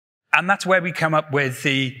And that's where we come up with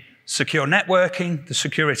the secure networking, the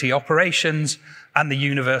security operations, and the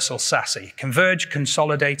universal SASE: converge,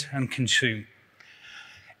 consolidate, and consume.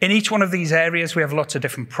 In each one of these areas, we have lots of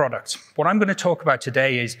different products. What I'm going to talk about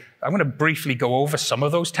today is I'm going to briefly go over some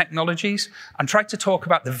of those technologies and try to talk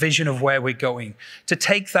about the vision of where we're going, to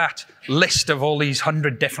take that list of all these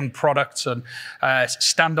 100 different products and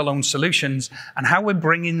standalone solutions and how we're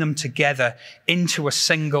bringing them together into a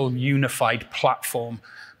single unified platform,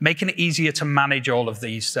 making it easier to manage all of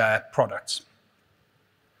these products.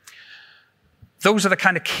 Those are the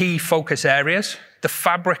kind of key focus areas. The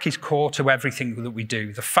fabric is core to everything that we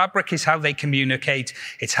do. The fabric is how they communicate,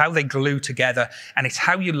 it's how they glue together, and it's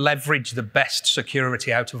how you leverage the best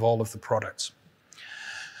security out of all of the products.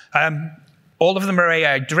 All of them are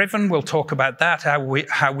AI-driven. We'll talk about that, how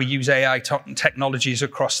we use AI technologies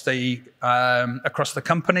across the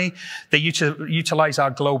company. They utilize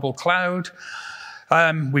our global cloud.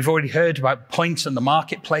 We've already heard about points in the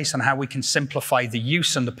marketplace and how we can simplify the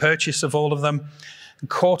use and the purchase of all of them. And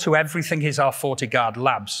core to everything is our FortiGuard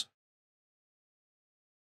labs.